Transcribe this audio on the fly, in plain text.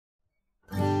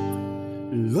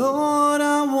Lord,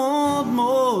 I want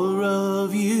more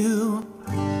of you.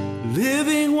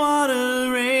 Living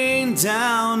water rain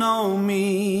down on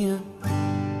me.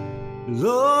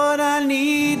 Lord, I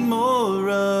need more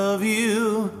of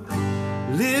you.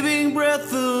 Living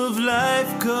breath of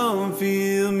life, come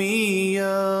fill me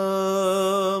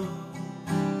up.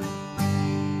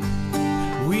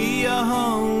 We are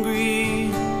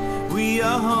hungry, we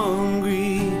are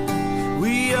hungry,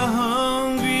 we are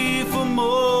hungry for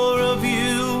more of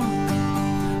you.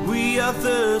 We are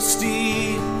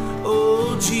thirsty,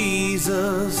 oh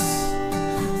Jesus,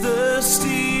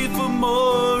 thirsty for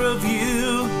more of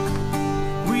you.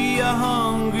 We are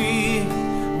hungry,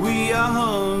 we are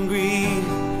hungry,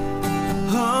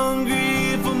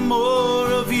 hungry for more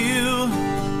of you.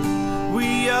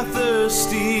 We are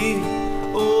thirsty,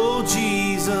 oh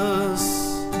Jesus,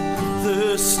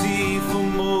 thirsty for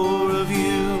more of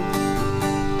you.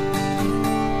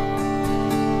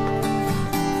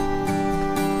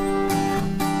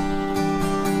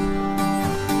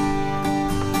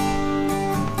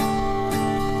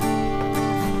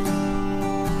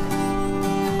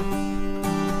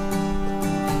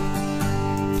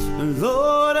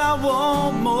 Lord, I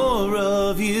want more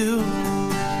of you.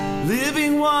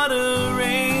 Living water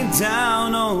rain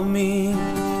down on me.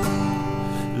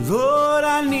 Lord,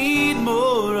 I need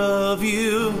more of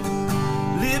you.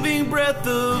 Living breath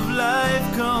of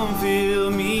life, come fill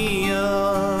me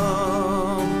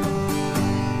up.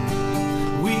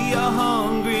 We are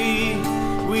hungry,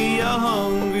 we are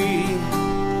hungry,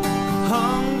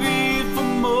 hungry for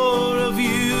more of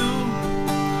you.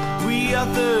 We are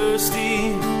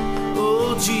thirsty,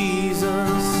 oh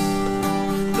Jesus,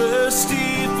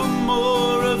 thirsty for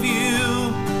more of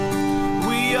you.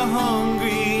 We are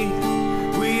hungry,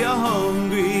 we are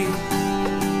hungry,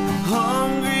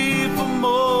 hungry for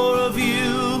more of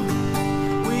you.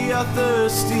 We are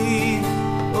thirsty,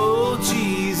 oh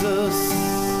Jesus,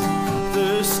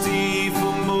 thirsty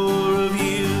for more of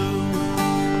you.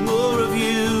 More of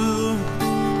you,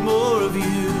 more of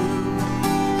you,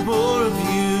 more of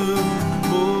you,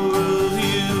 more of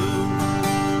you,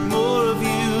 more of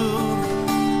you,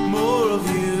 more of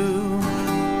you,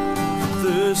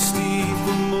 thirsty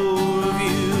for more of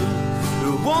you.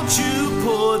 Won't you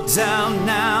pour down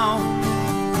now?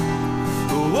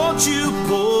 Won't you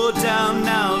pour down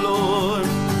now, Lord?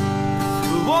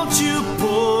 Won't you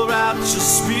pour out your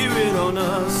Spirit on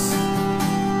us?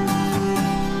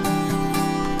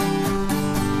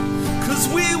 'Cause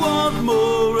we want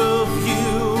more of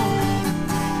you.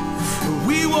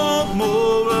 We want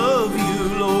more of you,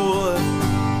 Lord.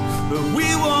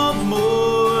 We want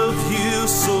more of you,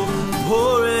 so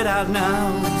pour it out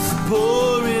now.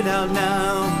 Pour it out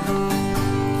now.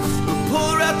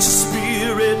 Pour out your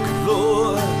Spirit,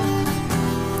 Lord.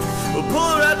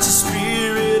 Pour out your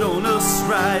Spirit on us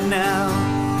right now.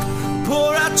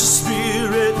 Pour out your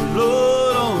Spirit,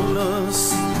 Lord, on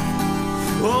us,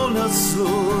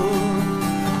 Lord.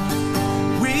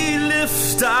 We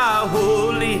lift our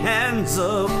holy hands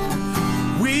up.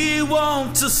 We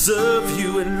want to serve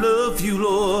you and love you,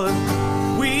 Lord.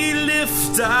 We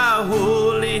lift our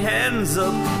holy hands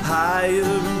up higher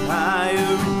and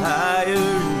higher and higher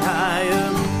and higher.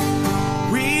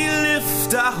 We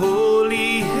lift our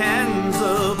holy hands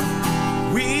up.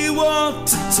 We want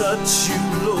to touch you,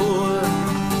 Lord.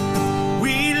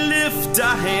 We lift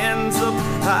our hands up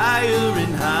higher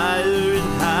and higher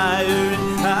and higher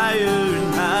and higher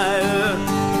and higher.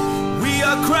 We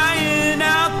are crying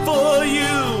out for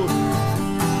you.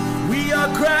 We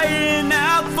are crying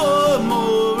out for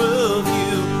more of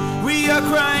you. We are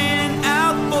crying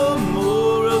out for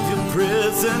more of your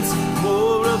presence,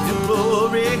 more of your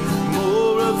glory,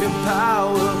 more of your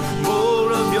power,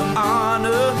 more of your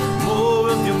honor, more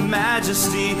of your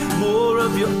majesty, more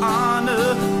of your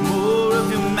honor, more of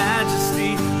your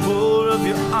majesty, more of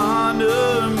your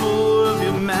honor, more of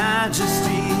your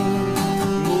majesty.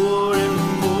 More and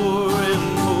more and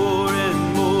more and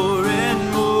more and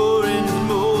more and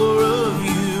more of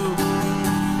you.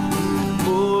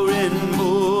 More and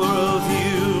more of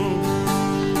you.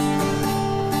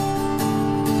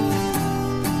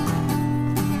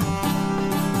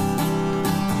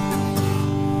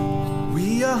 We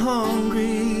are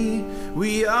hungry,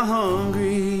 we are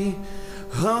hungry,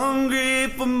 hungry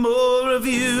for more of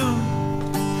you.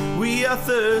 We are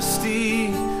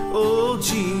thirsty, oh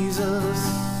Jesus,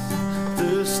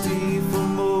 thirsty